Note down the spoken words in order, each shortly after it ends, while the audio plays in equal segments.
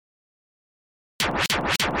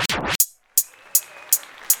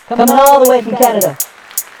Coming all the way from Canada.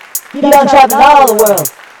 Feet on traveling all the world.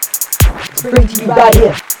 To bring to you right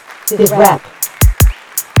here, this rap.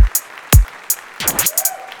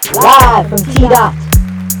 Live from T-Dot.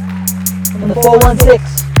 From the 416.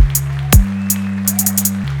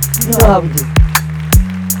 You know how we do.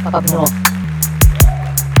 Up north.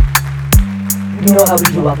 You know how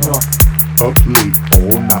we do up north. Up late,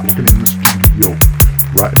 all night working in the studio.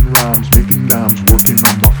 Writing rhymes, making dimes, working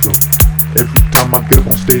on my flow. Every time I get up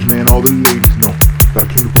on stage, man, all the ladies know that I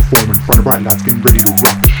came to perform in front of bright lights, getting ready to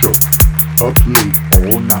rock the show. Up late,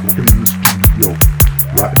 all night working in the studio.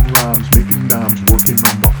 Writing rhymes, making dimes, working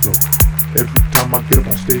on my flow. Every time I get up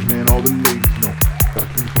on stage, man, all the ladies know that I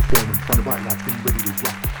came to perform in front of bright lights, getting ready to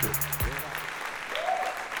rock the show.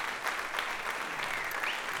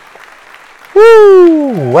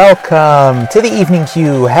 Woo! Welcome to the Evening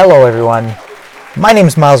Queue. Hello, everyone. My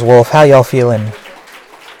name's Miles Wolf. How y'all feeling?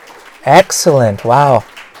 Excellent. Wow.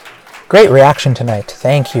 Great reaction tonight.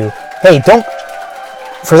 Thank you. Hey,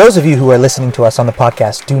 for those of you who are listening to us on the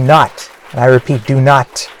podcast, do not, and I repeat, do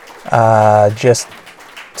not just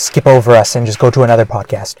skip over us and just go to another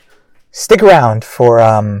podcast. Stick around for,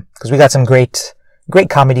 because we got some great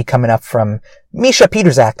comedy coming up from Mischa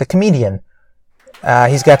Pietrzak, the comedian.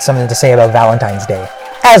 He's got something to say about Valentine's Day,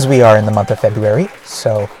 as we are in the month of February.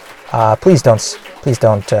 So please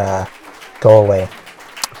don't go away.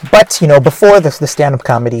 But before the stand-up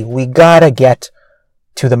comedy, we gotta get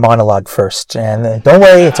to the monologue first. And don't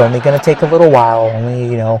worry, it's only gonna take a little while,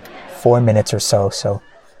 only 4 minutes or so. So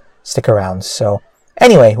stick around. So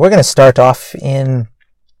anyway, we're gonna start off in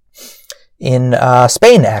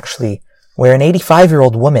Spain, actually, where an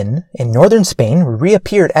 85-year-old woman in northern Spain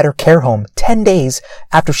reappeared at her care home 10 days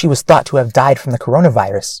after she was thought to have died from the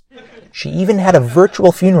coronavirus. She even had a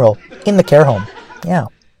virtual funeral in the care home. Yeah.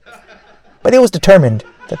 But it was determined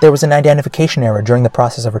that there was an identification error during the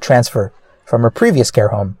process of her transfer from her previous care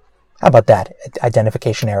home. How about that?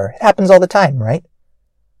 Identification error. It happens all the time, right?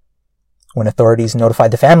 When authorities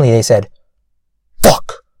notified the family, they said,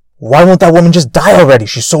 "Fuck! Why won't that woman just die already?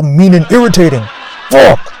 She's so mean and irritating.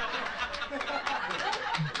 Fuck!"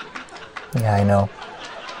 Yeah, I know.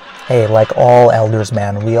 Hey, like all elders,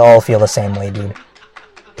 man, we all feel the same way, dude.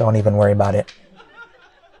 Don't even worry about it.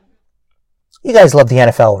 You guys love the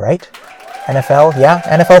NFL, right? NFL? Yeah?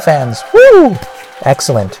 NFL fans. Woo!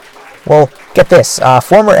 Excellent. Well, get this.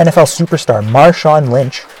 Former NFL superstar Marshawn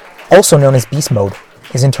Lynch, also known as Beast Mode,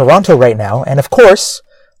 is in Toronto right now. And of course,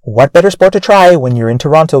 what better sport to try when you're in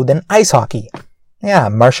Toronto than ice hockey? Yeah,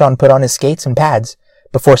 Marshawn put on his skates and pads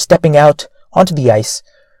before stepping out onto the ice,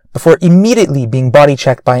 before immediately being body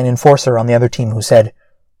checked by an enforcer on the other team who said,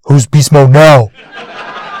 "Who's Beast Mode now?"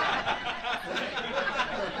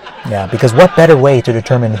 Yeah, because what better way to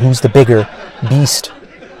determine who's the bigger beast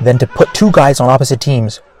than to put two guys on opposite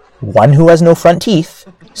teams, one who has no front teeth,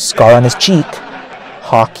 scar on his cheek,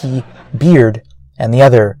 hockey beard, and the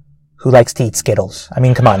other who likes to eat Skittles. I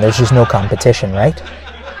mean, come on, there's just no competition, right?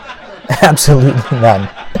 Absolutely none.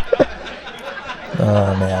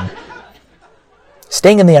 Oh, man.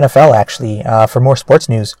 Staying in the NFL, actually, for more sports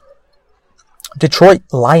news, Detroit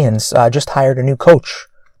Lions just hired a new coach.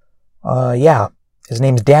 His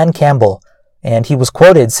name's Dan Campbell, and he was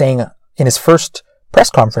quoted saying in his first press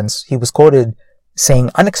conference, he was quoted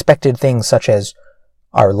saying unexpected things such as,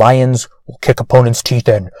 "Our Lions will kick opponents' teeth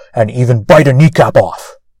in and even bite a kneecap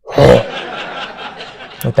off."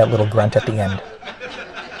 With that little grunt at the end.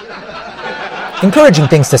 Encouraging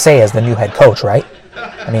things to say as the new head coach, right?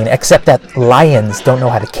 I mean, except that Lions don't know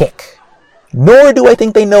how to kick. Nor do I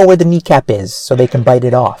think they know where the kneecap is, so they can bite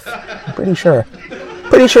it off. I'm pretty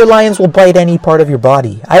sure Lions will bite any part of your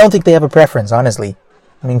body. I don't think they have a preference, honestly.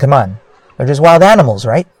 I mean, come on. They're just wild animals,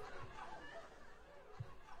 right?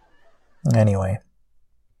 Anyway.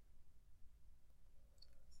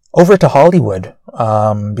 Over to Hollywood,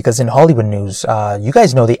 because in Hollywood news, you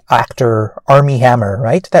guys know the actor Armie Hammer,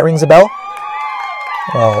 right? That rings a bell?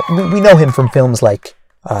 Well, we know him from films like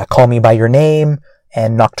Call Me By Your Name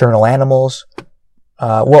and Nocturnal Animals.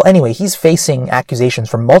 Well, anyway, he's facing accusations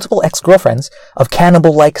from multiple ex-girlfriends of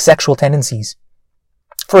cannibal-like sexual tendencies.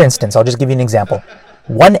 For instance, I'll just give you an example.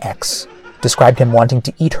 One ex described him wanting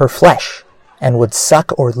to eat her flesh and would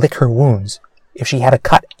suck or lick her wounds if she had a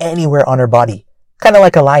cut anywhere on her body, kind of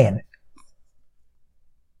like a lion.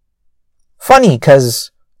 Funny, because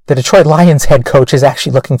the Detroit Lions head coach is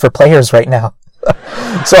actually looking for players right now.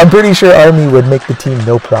 So I'm pretty sure Army would make the team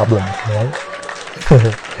no problem, right?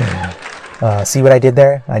 See what I did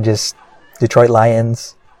there? Detroit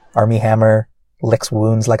Lions, Armie Hammer, licks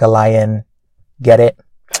wounds like a lion. Get it?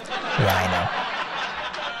 Yeah, I know.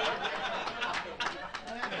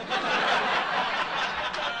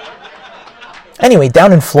 Anyway,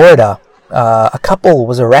 down in Florida, a couple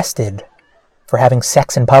was arrested for having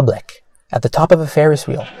sex in public at the top of a Ferris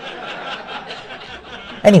wheel.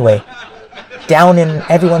 Anyway, down in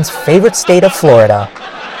everyone's favorite state of Florida,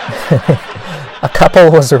 a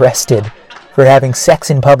couple was arrested for having sex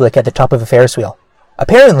in public at the top of a Ferris wheel.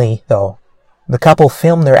 Apparently, though, the couple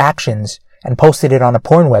filmed their actions and posted it on a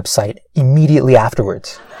porn website immediately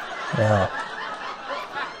afterwards. Yeah.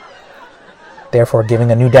 Therefore,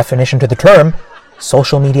 giving a new definition to the term,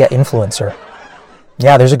 social media influencer.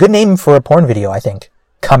 Yeah, there's a good name for a porn video, I think.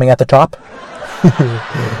 Coming at the top.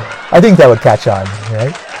 I think that would catch on,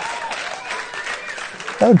 right?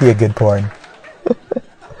 That would be a good porn.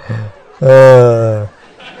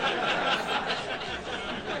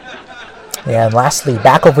 Yeah, and lastly,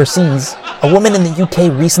 back overseas, a woman in the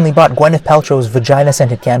UK recently bought Gwyneth Paltrow's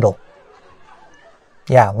vagina-scented candle.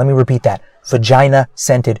 Yeah, let me repeat that.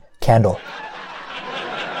 Vagina-scented candle.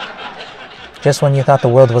 Just when you thought the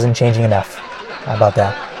world wasn't changing enough. How about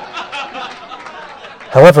that?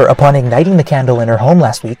 However, upon igniting the candle in her home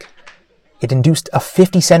last week, it induced a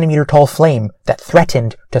 50-centimeter tall flame that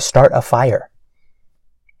threatened to start a fire.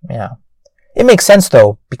 Yeah. It makes sense,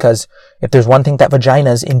 though, because if there's one thing that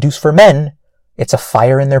vaginas induce for men, it's a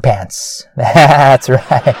fire in their pants. That's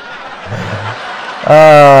right.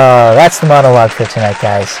 That's the monologue for tonight,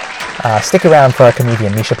 guys. Stick around for our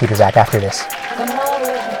comedian, Mischa Pietrzak, after this. Coming all the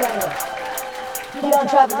way from Canada. Keep on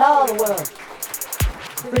traveling all the world.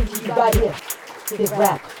 Bring to you right here. Big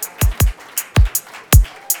rap.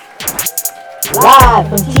 Live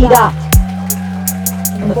from T-Dot.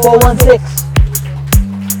 From the 416.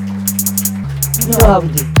 You know how we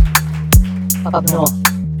do. Up north.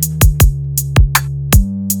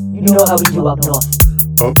 You know how we do up north.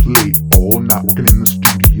 Up late, all night, working in the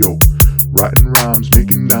studio. Writing rhymes,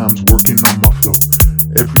 making dimes, working on my flow.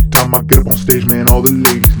 Every time I get up on stage, man, all the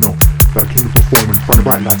ladies know that I came to perform in front of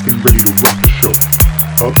bright lights, getting ready to rock the show.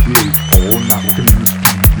 Up late, all night, working in the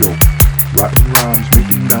studio. Writing rhymes,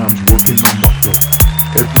 making dimes, working on my flow.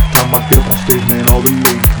 Every time I get up on stage, man, all the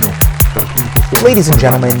ladies know that I came to perform. Ladies and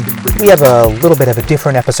gentlemen, we have a little bit of a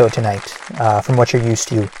different episode tonight from what you're used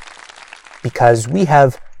to, because we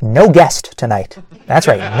have no guest tonight. That's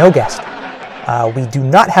right, no guest. We do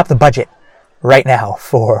not have the budget right now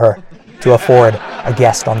to afford a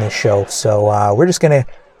guest on this show, so we're just gonna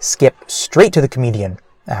skip straight to the comedian,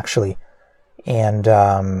 actually. And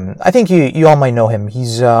I think you all might know him.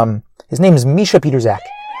 His name is Mischa Pietrzak,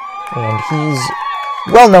 and he's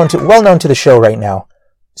well known to the show right now.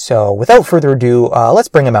 So without further ado, let's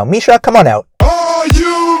bring him out. Mischa, come on out. Are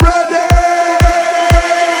you ready?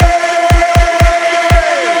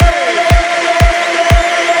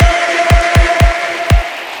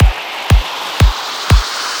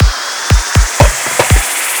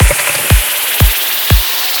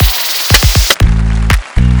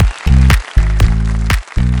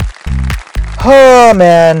 Oh,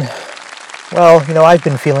 man. Well, I've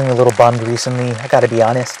been feeling a little bummed recently, I gotta be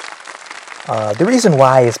honest. The reason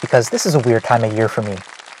why is because this is a weird time of year for me.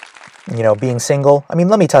 Being single. I mean,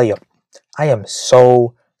 let me tell you, I am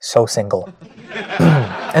so single.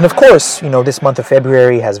 And of course, this month of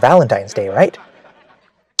February has Valentine's Day, right?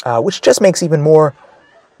 Which just makes me even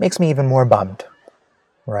more bummed,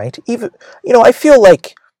 right? I feel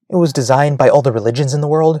like it was designed by all the religions in the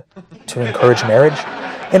world to encourage marriage.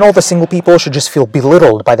 And all the single people should just feel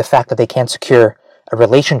belittled by the fact that they can't secure a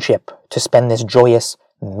relationship to spend this joyous,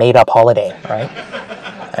 made-up holiday, right?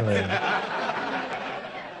 I mean,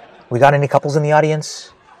 we got any couples in the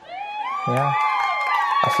audience? Yeah?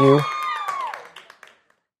 A few?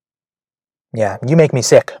 Yeah, you make me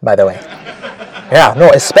sick, by the way. Yeah,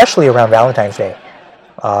 no, especially around Valentine's Day.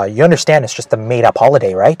 You understand it's just a made-up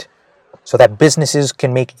holiday, right? So that businesses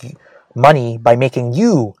can make money by making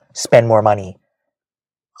you spend more money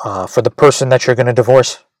for the person that you're going to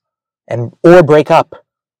divorce or break up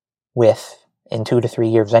with in 2 to 3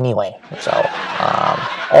 years anyway. So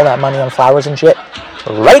all that money on flowers and shit,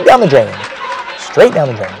 right down the drain. Straight down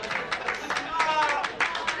the drain.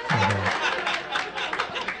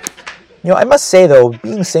 I must say, though,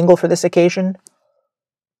 being single for this occasion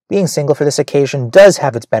does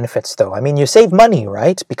have its benefits, though. I mean, you save money,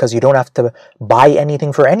 right? Because you don't have to buy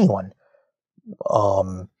anything for anyone.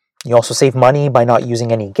 You also save money by not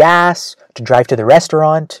using any gas to drive to the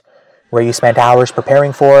restaurant, where you spent hours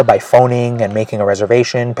preparing for by phoning and making a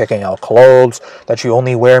reservation, picking out clothes that you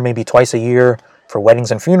only wear maybe twice a year for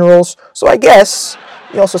weddings and funerals. So I guess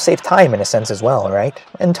you also save time in a sense as well, right?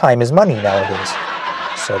 And time is money nowadays.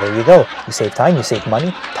 So there you go. You save time, you save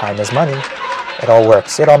money. Time is money. It all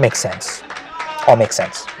works. It all makes sense. All makes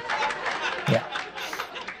sense. Yeah.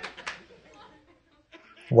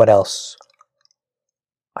 What else?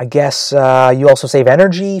 I guess you also save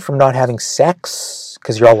energy from not having sex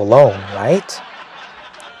because you're all alone, right?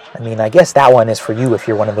 I mean, I guess that one is for you if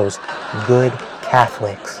you're one of those good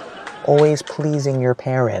Catholics, always pleasing your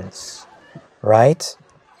parents, right?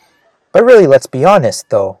 But really, let's be honest,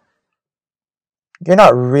 though. You're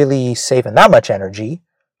not really saving that much energy.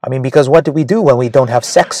 I mean, because what do we do when we don't have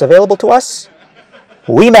sex available to us?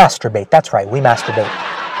 We masturbate. That's right, we masturbate.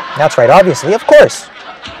 That's right, obviously, of course.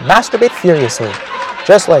 Masturbate furiously,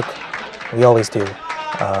 just like we always do.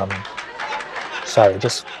 Sorry,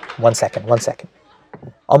 just 1 second.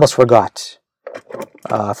 Almost forgot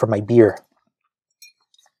for my beer.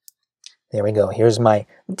 There we go. Here's my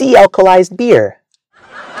de-alkalized beer.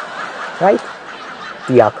 Right?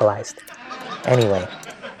 De-alkalized. Anyway,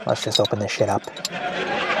 let's just open this shit up.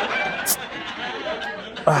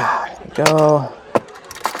 There we go.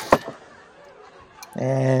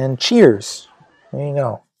 And cheers. There you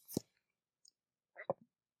go.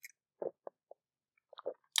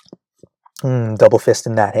 Double fist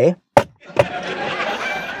in that, hey?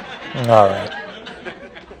 Alright.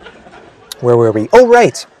 Where were we? Oh,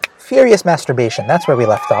 right! Furious masturbation. That's where we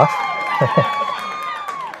left off.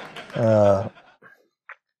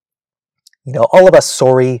 All of us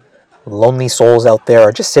sorry, lonely souls out there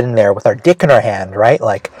are just sitting there with our dick in our hand, right?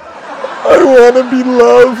 Like, I want to be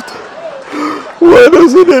loved. Why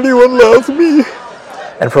doesn't anyone love me?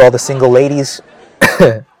 And for all the single ladies...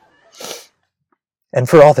 And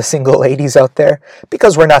for all the single ladies out there,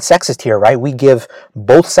 because we're not sexist here, right? We give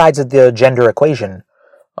both sides of the gender equation.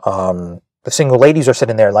 The single ladies are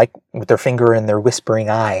sitting there, like, with their finger in their whispering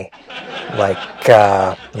eye. Like,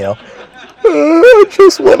 I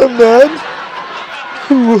just want a man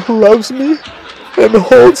who loves me and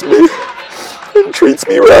holds me and treats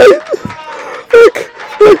me right.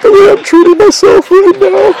 Like the way I'm treating myself right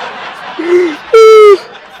now.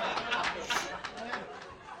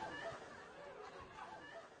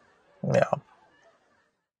 Yeah.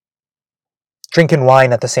 Drinking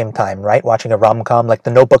wine at the same time, right? Watching a rom-com like The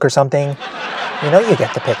Notebook or something. You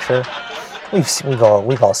get the picture.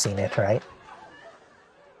 We've all seen it, right?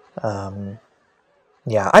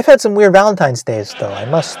 Yeah, I've had some weird Valentine's days though. I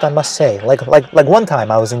must say. Like one time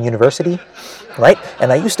I was in university, right?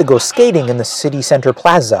 And I used to go skating in the city center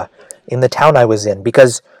plaza in the town I was in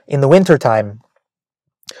because in the wintertime,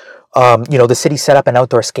 the city set up an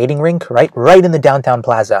outdoor skating rink, right in the downtown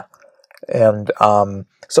plaza. And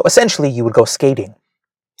so essentially you would go skating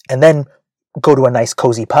and then go to a nice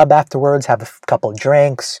cozy pub afterwards, have a couple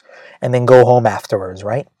drinks, and then go home afterwards,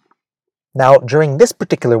 right? Now, during this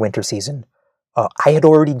particular winter season, I had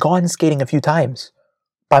already gone skating a few times.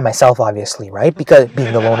 By myself, obviously, right? Because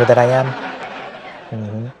being the loner that I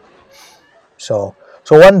am. So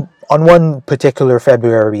on one particular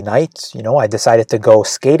February night, I decided to go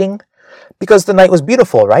skating because the night was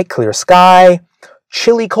beautiful, right? Clear sky,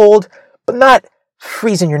 chilly cold, but not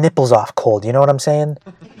freezing your nipples off cold, you know what I'm saying?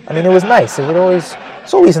 I mean, it was nice.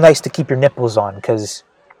 It's always nice to keep your nipples on because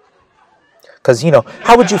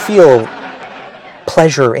how would you feel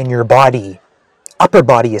pleasure in your body, upper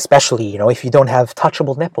body especially, if you don't have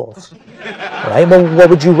touchable nipples, right? Well,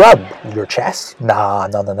 what would you rub? Your chest? No.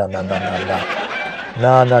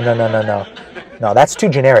 No, that's too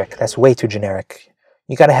generic. That's way too generic.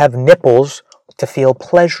 You gotta have nipples to feel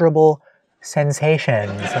pleasurable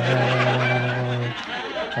sensations.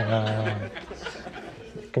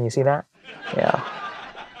 Can you see that? Yeah.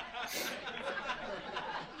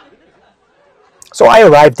 So I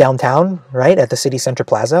arrived downtown, right, at the city center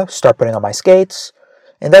plaza, start putting on my skates,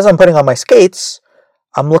 and as I'm putting on my skates,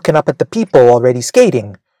 I'm looking up at the people already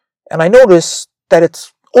skating, and I notice that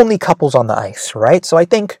it's only couples on the ice, right? So I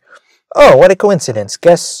think, oh, what a coincidence.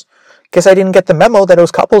 Guess I didn't get the memo that it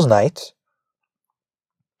was couples night.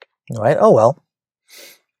 Right? Oh well.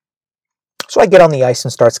 So I get on the ice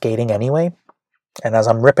and start skating anyway. And as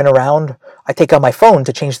I'm ripping around, I take out my phone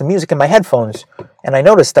to change the music in my headphones. And I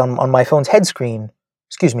noticed on my phone's on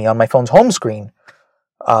my phone's home screen,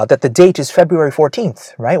 that the date is February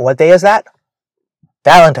 14th, right? What day is that?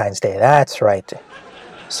 Valentine's Day, that's right.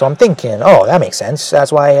 So I'm thinking, oh, that makes sense.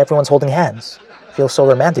 That's why everyone's holding hands. Feels so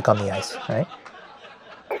romantic on the ice, right?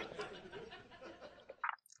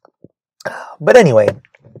 But anyway,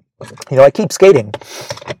 I keep skating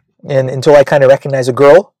and until I kind of recognize a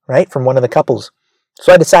girl, right, from one of the couples.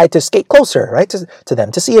 So I decide to skate closer, right, to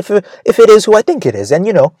them to see if it is who I think it is. And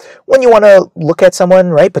when you want to look at someone,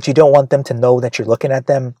 right, but you don't want them to know that you're looking at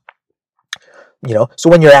them, so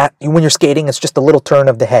when you're skating, it's just a little turn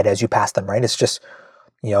of the head as you pass them, right? It's just,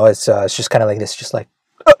 it's just kind of like this, just like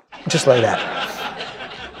that.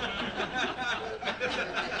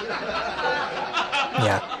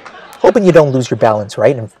 Yeah. hoping you don't lose your balance,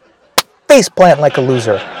 right? And face plant like a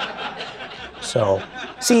loser. So,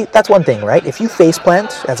 see, that's one thing, right? If you face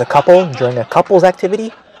plant as a couple during a couple's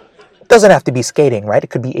activity, it doesn't have to be skating, right? It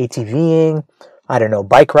could be ATVing, I don't know,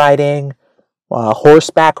 bike riding,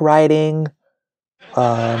 horseback riding,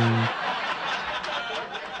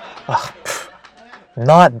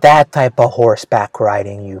 not that type of horseback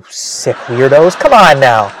riding, you sick weirdos. Come on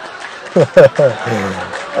now.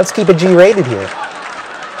 Let's keep it G-rated here.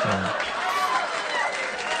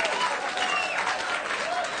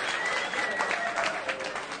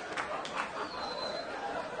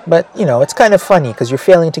 But, it's kind of funny because you're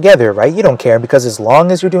failing together, right? You don't care because as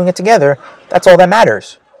long as you're doing it together, that's all that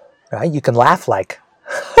matters, right? You can laugh like,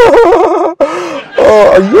 oh,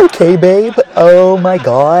 are you okay, babe? Oh my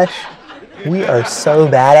gosh. We are so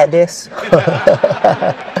bad at this.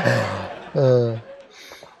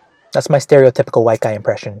 That's my stereotypical white guy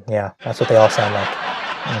impression. Yeah, that's what they all sound like.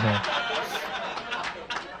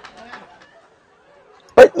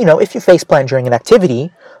 But, if you faceplant during an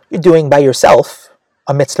activity you're doing by yourself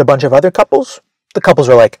amidst a bunch of other couples, the couples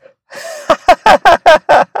are like,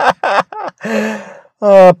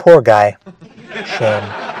 oh, poor guy. Shame.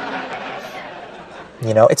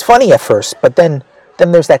 It's funny at first, but then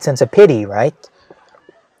there's that sense of pity, right?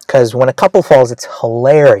 Because when a couple falls, it's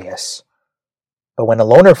hilarious. But when a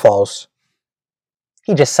loner falls,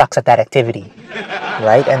 he just sucks at that activity,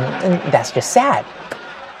 right? And that's just sad.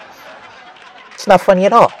 It's not funny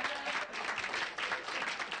at all,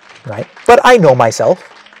 right? But I know myself,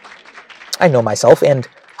 and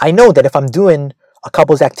I know that if I'm doing a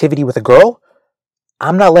couple's activity with a girl,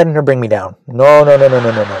 I'm not letting her bring me down. No.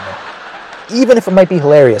 Even if it might be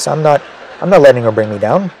hilarious, I'm not letting her bring me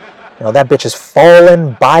down. That bitch is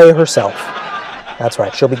falling by herself. That's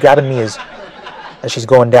right. She'll be grabbing me as she's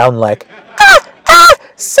going down like,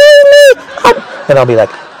 save me! And I'll be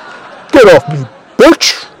like, get off me,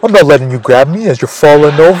 bitch! I'm not letting you grab me as you're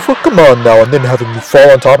falling over. Come on now, and then having me fall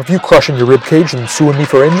on top of you, crushing your ribcage and suing me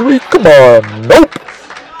for injury. Come on, nope.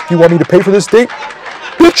 If you want me to pay for this date,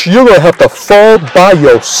 bitch, you're gonna have to fall by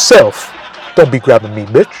yourself. Don't be grabbing me,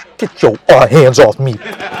 bitch. Get your hands off me.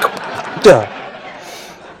 Duh.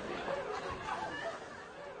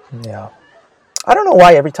 Yeah. I don't know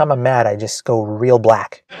why every time I'm mad I just go real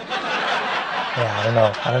black.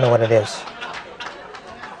 Yeah, I don't know what it is.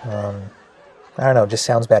 I don't know, it just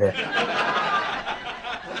sounds better.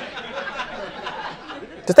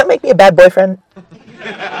 Does that make me a bad boyfriend?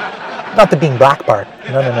 Not the being black part.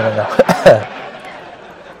 No.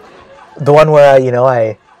 The one where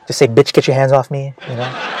I just say, bitch, get your hands off me,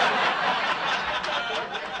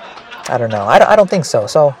 I don't know. I don't think so.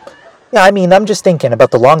 So, yeah, I'm just thinking about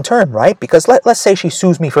the long term, right? Because let's say she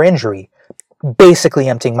sues me for injury, basically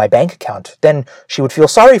emptying my bank account. Then she would feel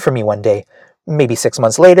sorry for me one day, maybe 6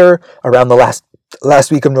 months later, around the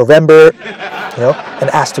last week of November, and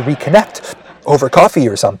ask to reconnect over coffee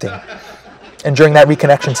or something. And during that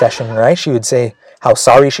reconnection session, right, she would say how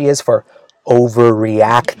sorry she is for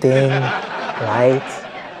overreacting, right?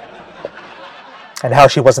 And how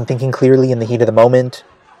she wasn't thinking clearly in the heat of the moment.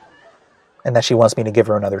 And that she wants me to give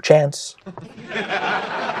her another chance.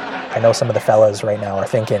 I know some of the fellas right now are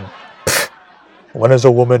thinking, when has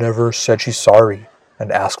a woman ever said she's sorry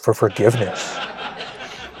and asked for forgiveness?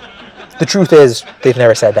 The truth is, they've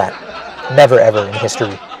never said that. Never ever in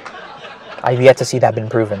history. I've yet to see that been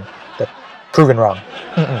proven. Proven wrong.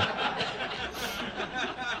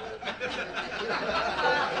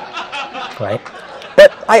 Right?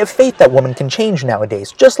 But I have faith that women can change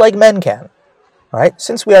nowadays, just like men can. Right?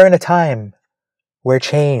 Since we are in a time where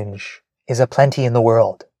change is aplenty in the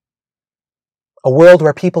world. A world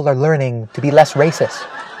where people are learning to be less racist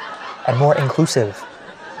and more inclusive.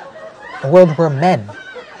 A world where men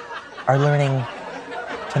are learning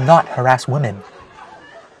to not harass women.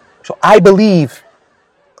 So I believe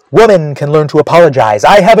women can learn to apologize.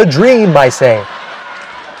 I have a dream, I say.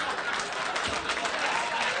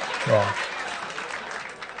 Yeah.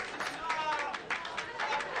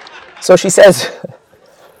 So she says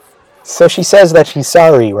that she's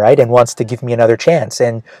sorry, right? And wants to give me another chance.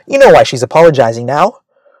 And you know why she's apologizing now?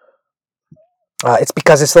 It's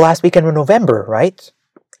because it's the last weekend of November, right?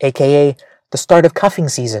 AKA the start of cuffing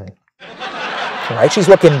season. Right? She's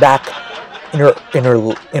looking back in her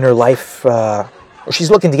life, she's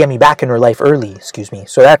looking to get me back in her life early,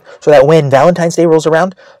 so that when Valentine's Day rolls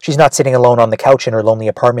around, she's not sitting alone on the couch in her lonely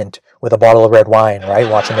apartment with a bottle of red wine, right?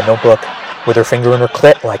 Watching The Notebook with her finger in her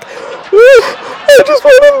clit like, I just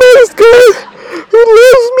want a nice guy who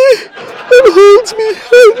loves me and holds me.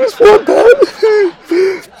 I just want that.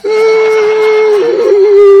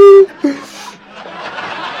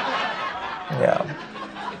 Yeah.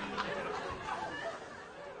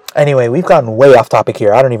 Anyway, we've gotten way off topic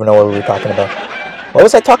here. I don't even know what we were talking about. What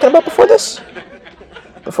was I talking about before this?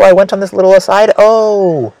 Before I went on this little aside?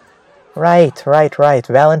 Oh, right.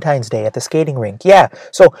 Valentine's Day at the skating rink. Yeah,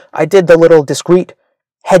 so I did the little discreet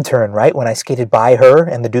head turn, right, when I skated by her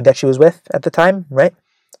and the dude that she was with at the time, right?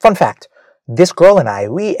 Fun fact, this girl and I,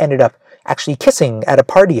 we ended up actually kissing at a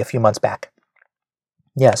party a few months back.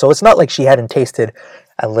 Yeah, so it's not like she hadn't tasted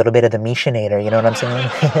a little bit of the Mishanator, you know what I'm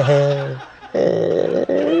saying?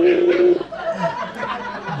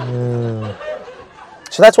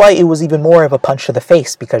 So that's why it was even more of a punch to the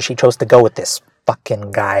face, because she chose to go with this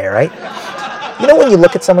fucking guy, right? You know when you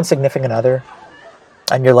look at someone's significant other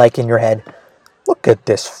and you're like in your head, look at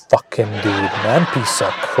this fucking dude, man, piece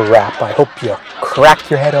of crap. I hope you crack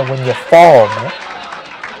your head on when you fall, man.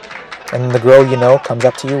 And the girl you know comes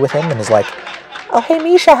up to you with him and is like, oh, hey,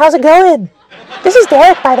 Misha, how's it going? This is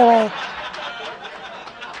Derek, by the way.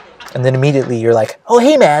 And then immediately you're like, oh,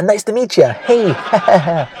 hey, man, nice to meet you. Hey.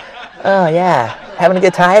 Oh, yeah. Having a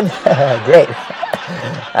good time? Great.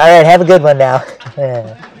 All right, have a good one now.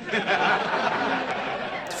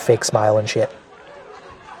 Fake smile and shit.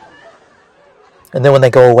 And then when they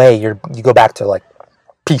go away, you go back to like,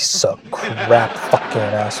 piece of crap fucking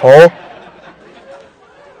asshole.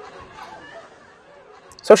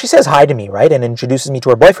 So she says hi to me, right, and introduces me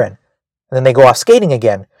to her boyfriend. And then they go off skating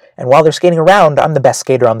again. And while they're skating around, I'm the best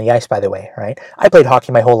skater on the ice, by the way, right? I played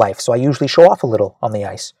hockey my whole life, so I usually show off a little on the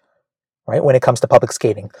ice, right, when it comes to public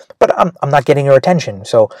skating. But I'm not getting her attention.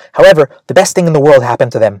 So, however, the best thing in the world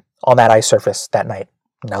happened to them on that ice surface that night.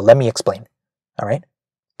 Now, let me explain, all right?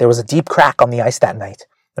 There was a deep crack on the ice that night,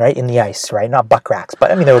 right, in the ice, right? Not butt cracks,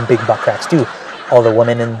 but, I mean, there were big butt cracks, too. All the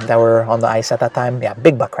women that were on the ice at that time, yeah,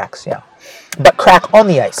 big butt cracks, yeah. Butt crack on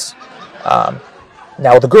the ice.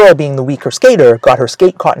 Now, the girl, being the weaker skater, got her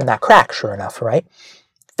skate caught in that crack, sure enough, right?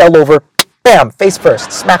 Fell over, bam, face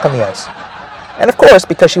first, smack on the ice. And of course,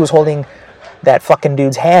 because she was holding that fucking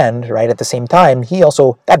dude's hand, right, at the same time,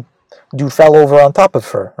 that dude fell over on top of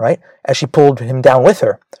her, right, as she pulled him down with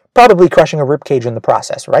her, probably crushing her ribcage in the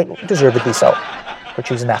process, right? Deservedly so, for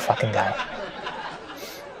choosing that fucking guy.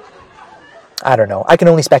 I don't know. I can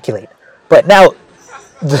only speculate. But now,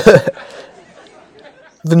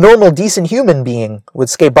 the normal, decent human being would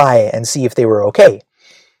skate by and see if they were okay,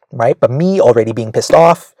 right? But me, already being pissed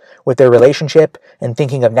off with their relationship and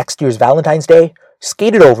thinking of next year's Valentine's Day,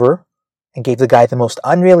 skated over and gave the guy the most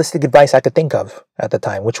unrealistic advice I could think of at the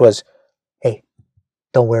time, which was, hey,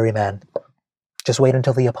 don't worry, man. Just wait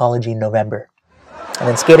until the apology in November. And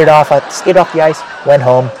then skated off the ice, went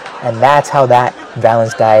home, and that's how that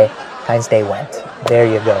Valentine's Day went. There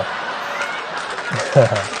you go.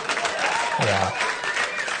 Yeah.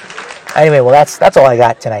 Anyway, well, that's all I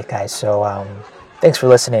got tonight, guys. So, thanks for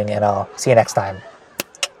listening, and I'll see you next time.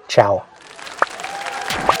 Ciao.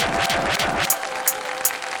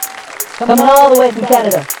 Coming all the way from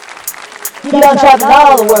Canada. Keep on traveling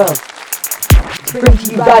all the world. To bring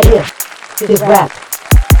to you right here, this rap.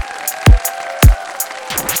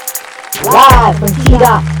 Live from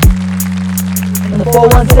T-Dot in the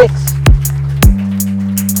 416.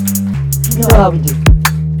 You know how we do.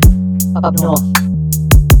 Up north.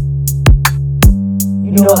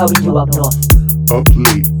 You know how we do up north. Up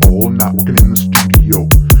late, all night working in the studio,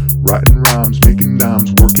 writing rhymes, making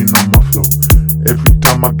dimes, working on my flow. Every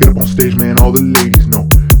time I get up on stage, man, all the ladies know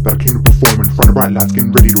that I came to perform in front of bright lights,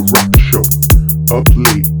 getting ready to rock the show. Up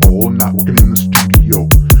late, all night working in the studio,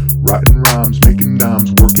 writing rhymes, making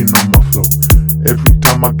dimes, working on my flow. Every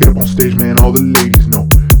time I get up on stage, man, all the ladies know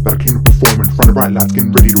that I came to perform in front of bright lights,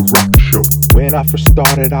 getting ready to rock the show. When I first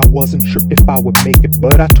started, I wasn't sure if I would make it,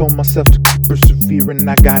 but I told myself to keep persevering.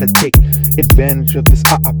 I gotta take advantage of this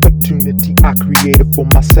opportunity I created for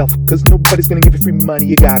myself, cause nobody's gonna give you free money,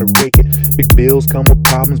 you gotta rake it. Big bills come with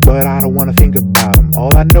problems, but I don't wanna think about them.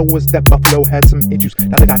 All I know is that Buffalo had some issues,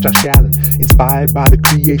 now they got Josh Allen, inspired by the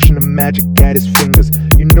creation of magic at his fingers.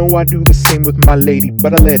 You know I do the same with my lady,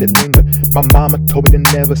 but I let it linger. My mama told me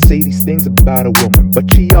to never say these things about a woman,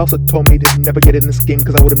 but she also told me to never get in this game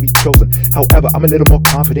cause I wouldn't be chosen. However, I'm a little more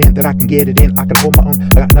confident that I can get it in. I can hold my own.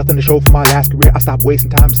 I got nothing to show for my last career. I stopped wasting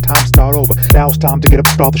time. It's time to start over. Now it's time to get up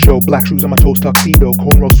and start the show. Black shoes on my toes, tuxedo,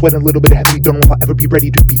 cornrows, sweating a little bit heavily. Don't know if I'll ever be ready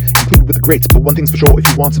to be included with the greats. But one thing's for sure, if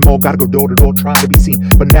you want some more, gotta go door to door trying to be seen.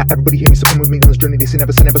 But now everybody hear me, so come with me on this journey. They say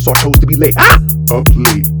never say never, so I chose to be late. Up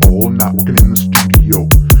late, all night working in the studio,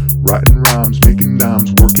 writing rhymes, making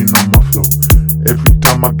dimes, working on my flow. Every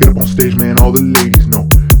time I get up on stage, man, all the ladies know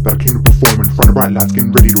that I came to perform in front of bright lights, getting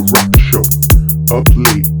ready to rock the show. Up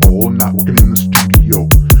late, all night working in the studio,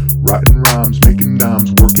 writing rhymes, making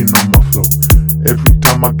dimes, working on my flow. Every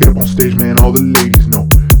time I get up on stage, man, all the ladies know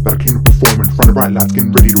that I came to perform in front of bright lights,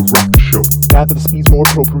 getting ready to rock the show. Now that the speed's more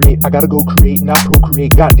appropriate, I gotta go create, not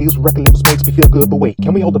procreate. Got deals with record labels, makes me feel good, but wait,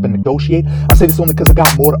 can we hold up and negotiate? I say this only cause I got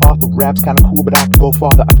more to offer. Rap's kinda cool, but I have to go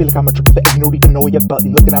farther. I feel like I'm a triple threat, you don't even know your butt.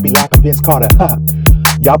 You looking at me like I'm Vince Carter, haha.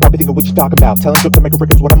 Y'all probably thinking what you talking about. Telling jokes to make a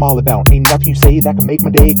record's what I'm all about. Ain't nothing you say that can make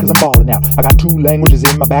my day, cause I'm balling out. I got 2 languages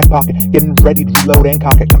in my back pocket, getting ready to reload and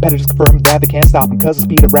cock it. Competitors confirm that they can't stop them, cause the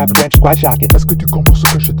speed of rap French is quite shocking. Est-ce que tu comprends ce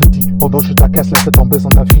que je te dis? Pendant que je t'accasse la tête en baisant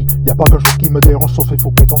ta fille. Y'a pas grand chose qui me dérange sauf les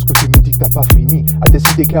faux prétences que tu me dis que t'as pas fini. À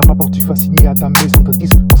décider qu'à rapport tu vas signer à ta maison de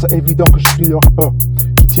disque. Bon, c'est évident que je suis le rappeur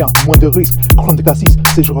qui tient moins de risques. Chronique à 6,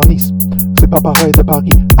 c'est journaliste. C'est pas pareil de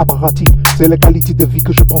Paris, apparattif. C'est la qualité de vie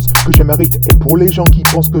que je pense que je mérite. Et pour les gens qui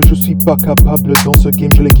pensent que je suis pas capable dans ce game,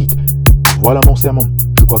 je les quitte. Voilà mon sermon,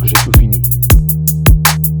 je crois que j'ai tout fini.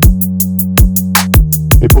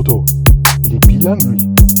 Et poto, il est bilingue lui.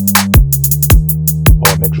 Oh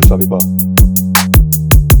mec, je savais pas.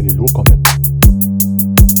 Il est lourd quand même.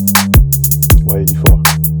 Ouais, il est fort.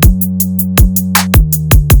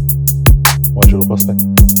 Moi je le respecte.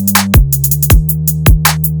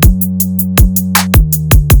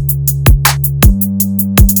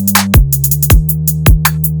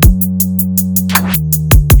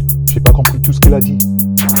 J'ai pas compris tout ce qu'elle a dit,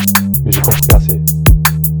 mais j'ai compris assez.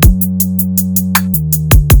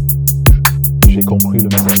 J'ai compris le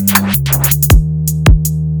message.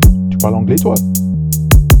 Tu parles anglais, toi?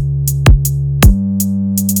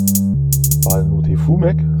 Bah, nous, t'es fou,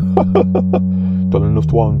 mec. Dans le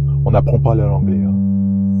 9-3, on n'apprend pas l'anglais. Hein.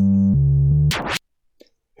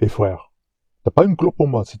 Hé frère, t'as pas une clope pour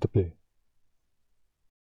moi, s'il te plaît?